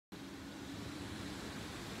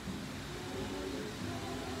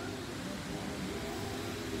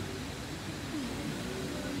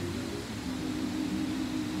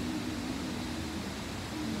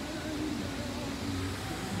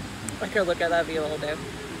I could look at that view all day.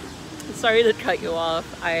 Sorry to cut you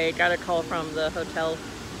off. I got a call from the hotel.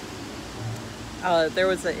 There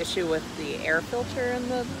was an issue with the air filter in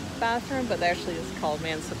the bathroom, but they actually just called me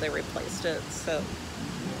and said they replaced it. So,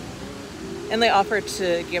 and they offered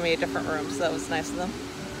to give me a different room, so that was nice of them.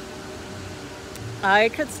 I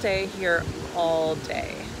could stay here all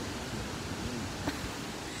day.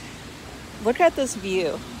 Look at this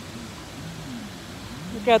view.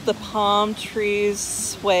 Look at the palm trees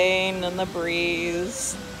swaying in the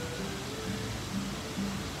breeze.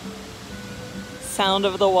 Sound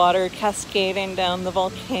of the water cascading down the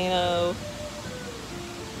volcano.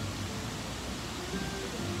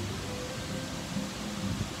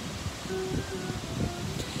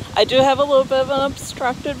 I do have a little bit of an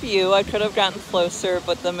obstructed view. I could have gotten closer,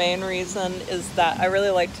 but the main reason is that I really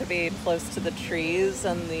like to be close to the trees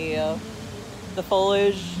and the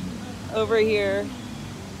foliage over here.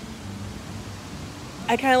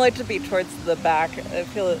 I kind of like to be towards the back. I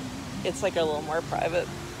feel it's like a little more private.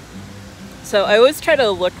 So I always try to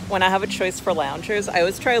look, when I have a choice for loungers, I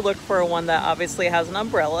always try to look for one that obviously has an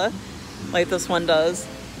umbrella, like this one does.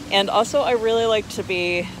 And also I really like to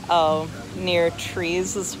be near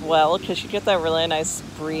trees as well, because you get that really nice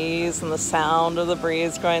breeze and the sound of the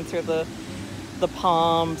breeze going through the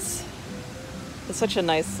palms. It's such a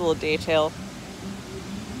nice little detail.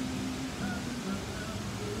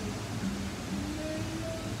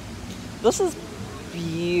 This is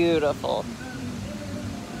beautiful.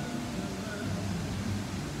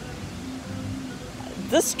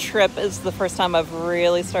 This trip is the first time I've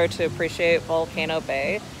really started to appreciate Volcano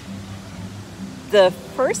Bay. The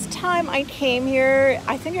first time I came here,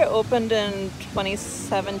 I think it opened in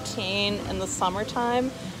 2017 in the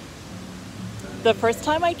summertime. The first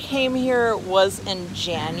time I came here was in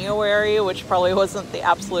January, which probably wasn't the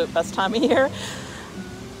absolute best time of year.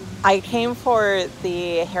 I came for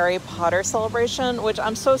the Harry Potter celebration, which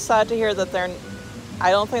I'm so sad to hear that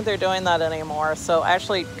I don't think they're doing that anymore. So I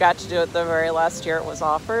actually got to do it the very last year it was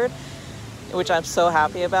offered, which I'm so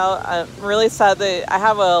happy about. I'm really sad that I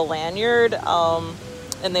have a lanyard and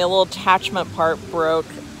the little attachment part broke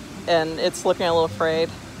and it's looking a little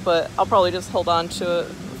frayed, but I'll probably just hold on to it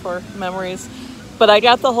for memories. But I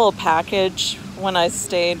got the whole package when I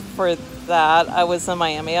stayed for that. I was in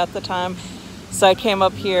Miami at the time. So I came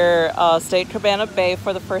up here, stayed at Cabana Bay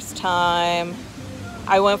for the first time.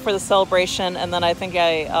 I went for the celebration, and then I think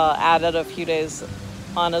I added a few days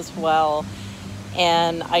on as well.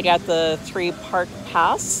 And I got the 3-park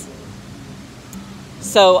pass.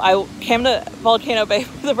 So I came to Volcano Bay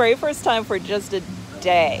for the very first time for just a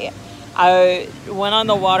day. I went on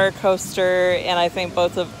the water coaster, and I think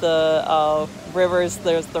both of the rivers,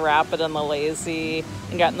 there's the Rapid and the Lazy,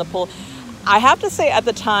 and got in the pool. I have to say, at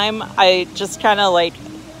the time, I just kind of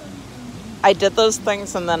I did those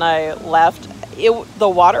things and then I left. The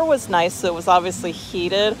water was nice. It was obviously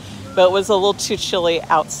heated, but it was a little too chilly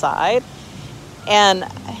outside. And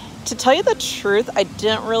to tell you the truth, I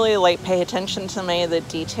didn't really pay attention to many of the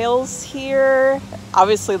details here.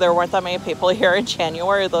 Obviously, there weren't that many people here in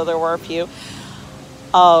January, though there were a few.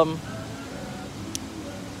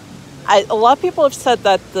 A lot of people have said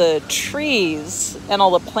that the trees and all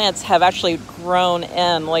the plants have actually grown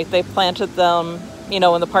in. They planted them,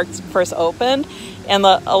 when the park first opened. And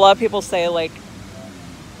a lot of people say,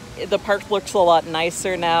 the park looks a lot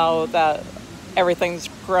nicer now that everything's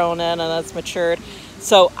grown in and it's matured.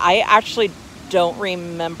 So I actually don't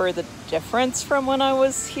remember the difference from when I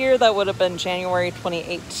was here. That would have been January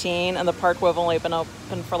 2018, and the park would have only been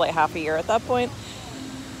open for half a year at that point.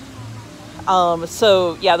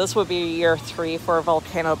 So yeah, this would be year 3 for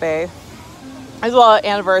Volcano Bay. There's a lot of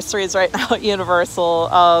anniversaries right now at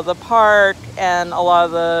Universal. The park and a lot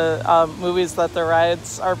of the movies that the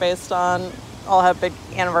rides are based on all have big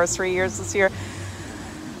anniversary years this year.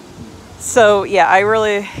 So yeah, I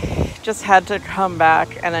really just had to come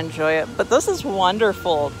back and enjoy it. But this is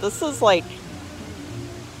wonderful. This is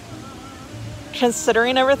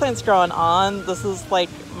considering everything that's going on, this is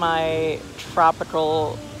my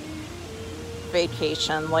tropical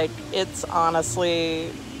vacation. It's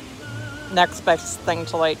honestly next best thing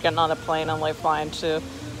to getting on a plane and flying to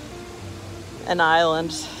an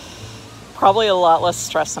island. Probably a lot less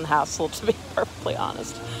stress and hassle, to be perfectly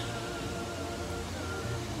honest.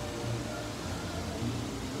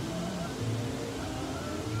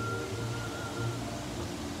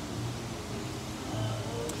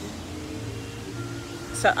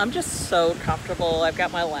 So I'm just so comfortable. I've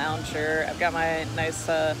got my lounger. I've got my nice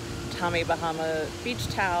Tommy Bahama beach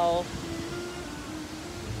towel.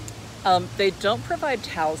 They don't provide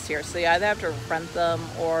towels here, so you either have to rent them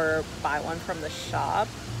or buy one from the shop.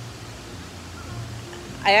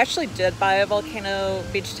 I actually did buy a Volcano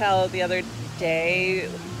beach towel the other day,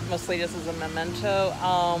 mostly just as a memento.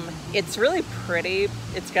 It's really pretty.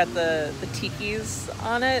 It's got the tikis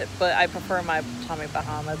on it, but I prefer my Tommy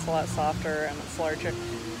Bahama. It's a lot softer and it's larger.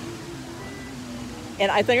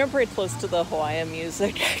 And I think I'm pretty close to the Hawaiian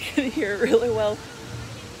music. I can hear it really well.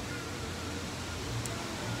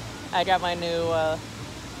 I got my new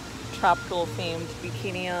tropical themed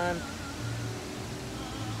bikini on.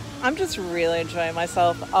 I'm just really enjoying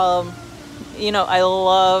myself. You know, I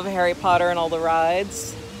love Harry Potter and all the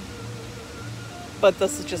rides, but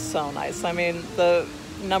this is just so nice. I mean, the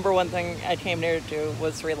number one thing I came here to do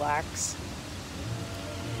was relax.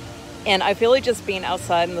 And I feel like just being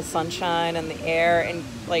outside in the sunshine and the air and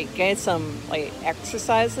like getting some like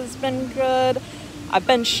exercise has been good. I've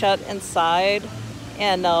been shut inside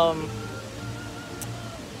and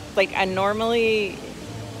like I normally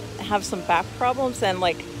have some back problems and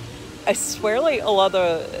like I swear like a lot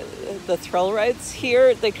of the thrill rides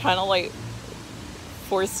here, they kind of like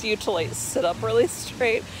force you to like sit up really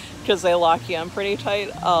straight because they lock you in pretty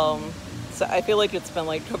tight. So I feel like it's been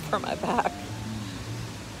like good for my back.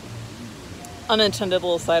 Unintended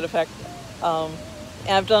little side effect. And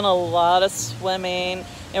I've done a lot of swimming.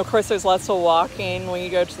 And of course there's lots of walking when you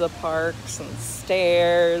go to the parks and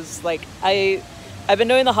stairs. Like I've been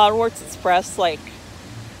doing the Hogwarts Express like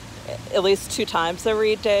at least 2 times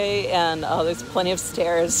every day, and there's plenty of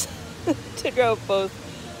stairs to go both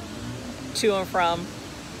to and from.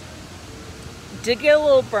 Did get a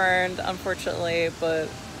little burned, unfortunately, but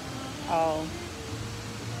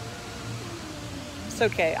it's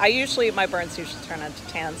okay. My burns usually turn into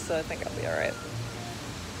tans, so I think I'll be all right.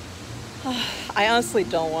 I honestly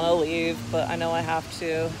don't want to leave, but I know I have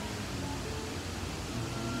to.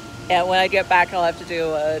 And when I get back, I'll have to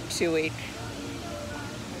do a 2-week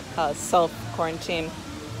self-quarantine,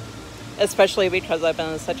 especially because I've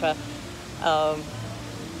been in such a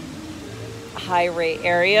high-rate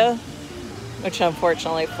area, which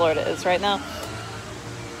unfortunately Florida is right now.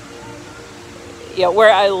 Yeah,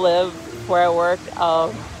 where I live, where I work,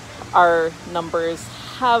 our numbers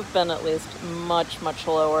have been at least much, much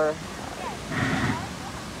lower.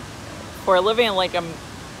 For living in like a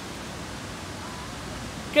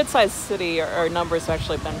good-sized city, our numbers have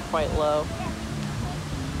actually been quite low.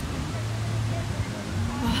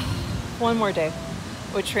 One more day,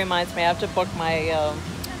 which reminds me I have to book my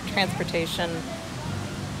transportation.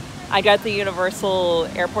 I got the Universal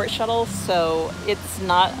Airport shuttle, so it's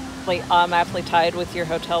not like automatically tied with your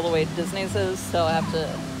hotel the way Disney's is, so I have to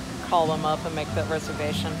call them up and make that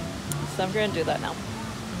reservation. So I'm going to do that now.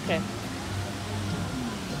 Okay.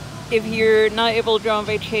 If you're not able to go on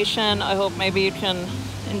vacation, I hope maybe you can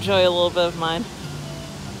enjoy a little bit of mine.